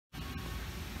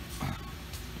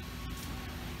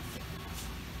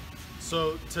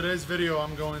So today's video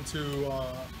I'm going to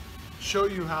show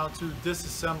you how to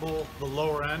disassemble the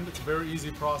lower end. It's a very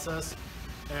easy process,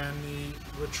 and the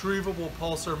retrievable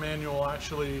pulsar manual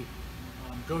actually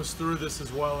goes through this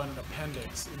as well in an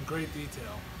appendix in great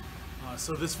detail.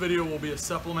 So this video will be a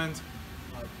supplement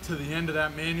to the end of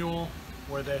that manual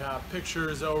where they have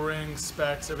pictures, O-rings,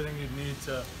 specs, everything you'd need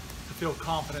to feel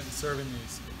confident in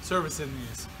servicing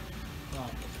these.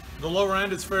 The lower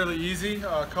end is fairly easy.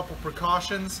 A couple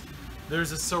precautions.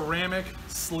 There's a ceramic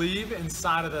sleeve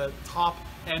inside of the top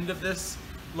end of this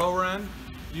lower end.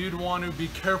 You'd want to be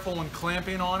careful when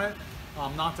clamping on it,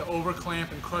 not to over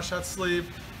clamp and crush that sleeve,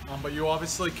 but you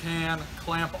obviously can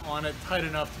clamp on it tight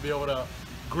enough to be able to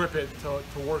grip it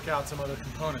to work out some other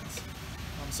components.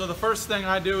 So the first thing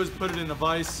I do is put it in the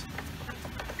vise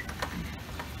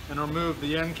and remove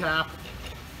the end cap.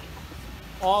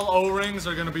 All O-rings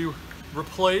are going to be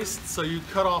replaced, so you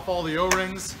cut off all the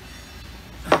O-rings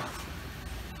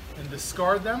and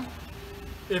discard them.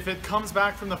 If it comes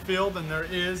back from the field and there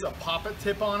is a poppet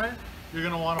tip on it, you're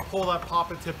going to want to pull that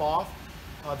poppet tip off.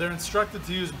 They're instructed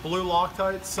to use blue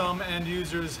Loctite. Some end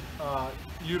users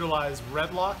utilize red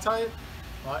Loctite,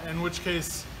 in which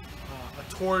case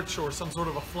a torch or some sort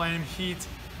of a flame heat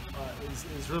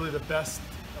is really the best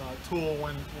tool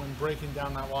when breaking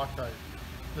down that Loctite.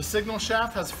 The signal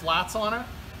shaft has flats on it,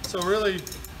 so really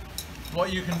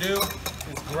what you can do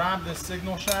is grab this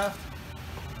signal shaft,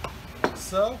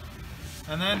 so,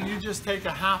 and then you just take a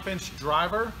 1/2 inch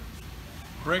driver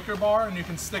breaker bar and you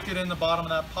can stick it in the bottom of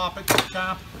that poppet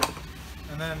cap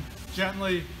and then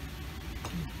gently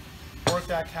work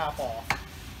that cap off.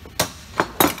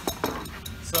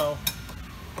 So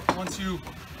once you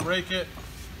break it,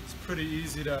 it's pretty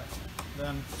easy to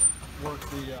then work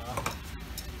the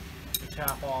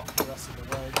cap off the rest of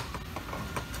the way.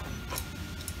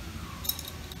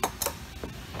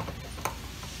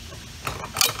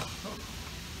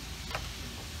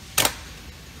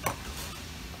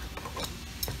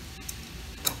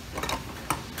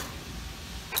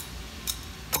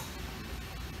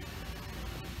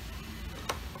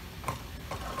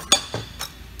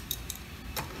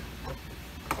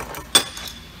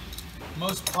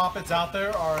 Most poppets out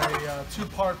there are a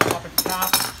 2-part poppet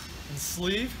cap and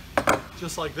sleeve,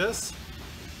 just like this.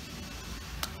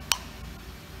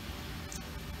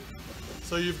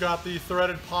 So you've got the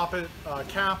threaded poppet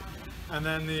cap and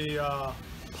then the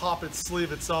poppet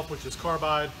sleeve itself, which is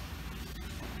carbide.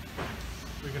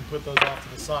 We can put those off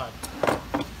to the side.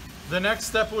 The next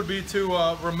step would be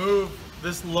to remove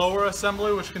this lower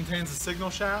assembly, which contains the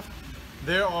signal shaft.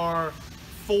 There are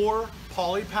 4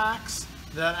 poly packs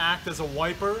that act as a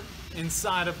wiper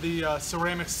inside of the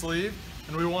ceramic sleeve,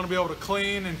 and we want to be able to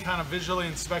clean and kind of visually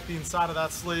inspect the inside of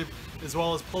that sleeve, as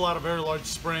well as pull out a very large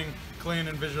spring, clean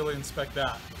and visually inspect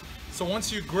that. So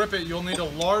once you grip it, you'll need a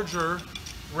larger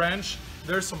wrench.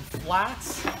 There's some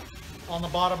flats on the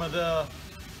bottom of the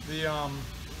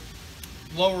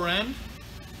lower end,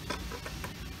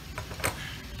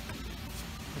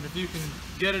 and if you can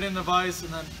get it in the vise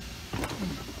and then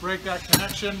break that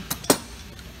connection,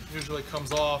 usually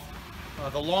comes off.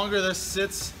 The longer this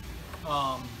sits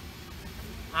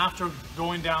after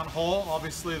going down hole,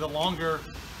 obviously the longer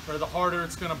or the harder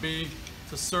it's going to be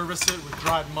to service it with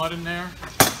dried mud in there.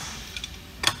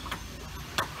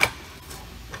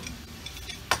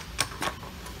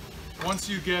 Once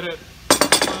you get it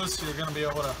close, you're going to be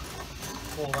able to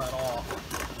pull that off.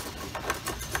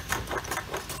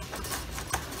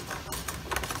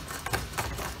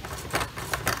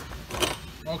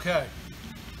 Okay.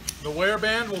 The wear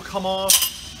band will come off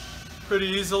pretty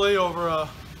easily over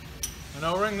an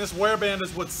O-ring. This wear band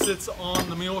is what sits on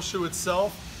the mule shoe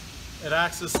itself. It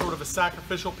acts as sort of a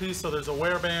sacrificial piece, so there's a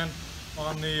wear band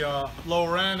on the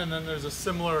lower end, and then there's a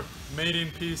similar mating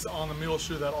piece on the mule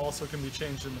shoe that also can be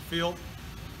changed in the field.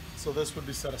 So this would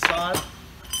be set aside.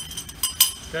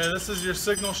 Okay, this is your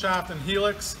signal shaft and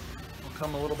helix. I'll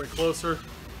come a little bit closer.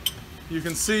 You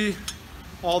can see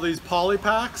all these poly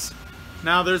packs.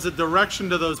 Now there's a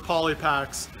direction to those poly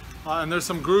packs, and there's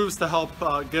some grooves to help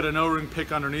get an O-ring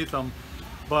pick underneath them.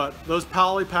 But those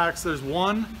poly packs, there's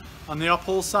 1 on the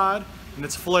uphole side, and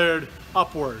it's flared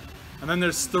upward. And then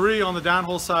there's 3 on the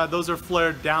downhole side, those are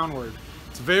flared downward.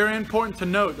 It's very important to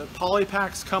note that poly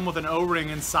packs come with an O-ring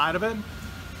inside of it.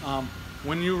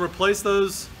 When you replace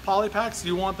those poly packs,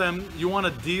 you want to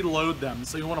deload them.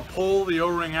 So you want to pull the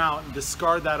O-ring out and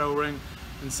discard that O-ring,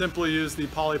 and simply use the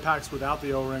poly packs without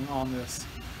the O-ring on this.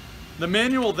 The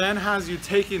manual then has you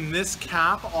taking this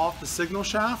cap off the signal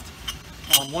shaft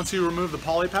once you remove the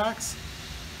poly packs.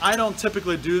 I don't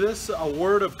typically do this. A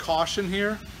word of caution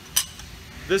here.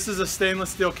 This is a stainless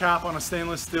steel cap on a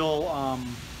stainless steel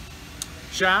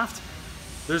shaft.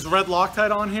 There's red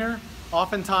Loctite on here.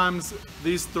 Oftentimes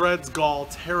these threads gall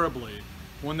terribly.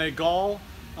 When they gall,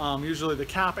 usually the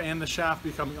cap and the shaft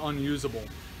become unusable.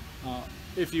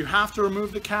 If you have to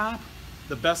remove the cap,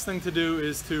 the best thing to do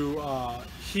is to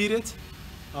heat it,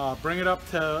 bring it up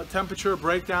to temperature,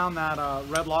 break down that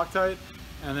red Loctite,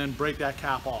 and then break that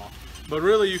cap off. But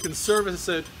really you can service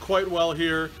it quite well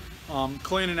here,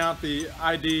 cleaning out the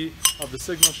ID of the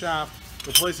signal shaft,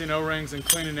 replacing O-rings, and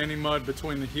cleaning any mud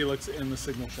between the helix and the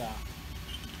signal shaft.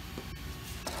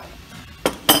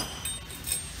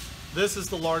 This is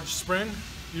the large spring.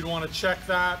 You'd want to check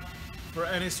that for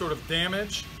any sort of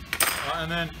damage,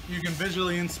 and then you can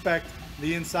visually inspect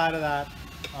the inside of that.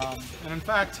 And in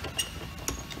fact,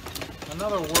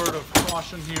 another word of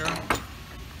caution here,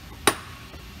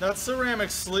 that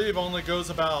ceramic sleeve only goes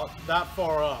about that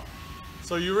far up.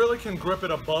 So you really can grip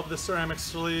it above the ceramic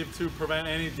sleeve to prevent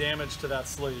any damage to that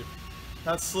sleeve.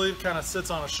 That sleeve kind of sits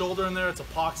on a shoulder in there, it's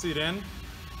epoxied in.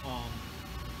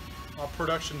 Our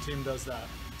production team does that.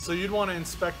 So you'd want to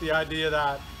inspect the idea of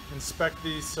that, inspect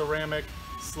the ceramic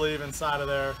sleeve inside of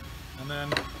there, and then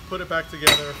put it back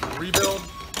together for rebuild.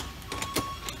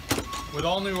 With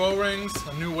all new O-rings,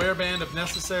 a new wear band if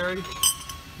necessary,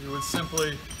 you would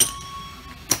simply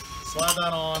slide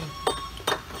that on,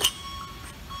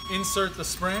 insert the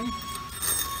spring,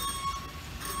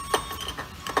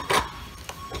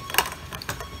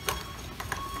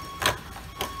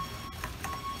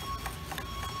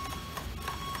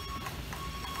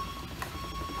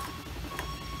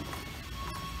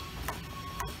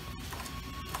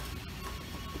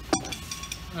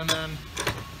 and then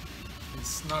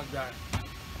snug that.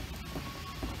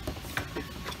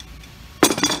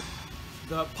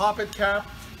 The poppet cap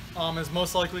is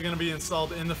most likely going to be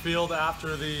installed in the field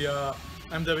after the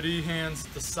MWD hands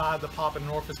decide the poppet and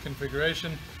orifice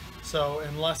configuration. So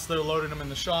unless they're loading them in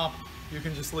the shop, you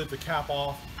can just leave the cap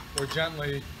off or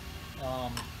gently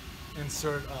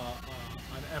insert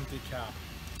an empty cap.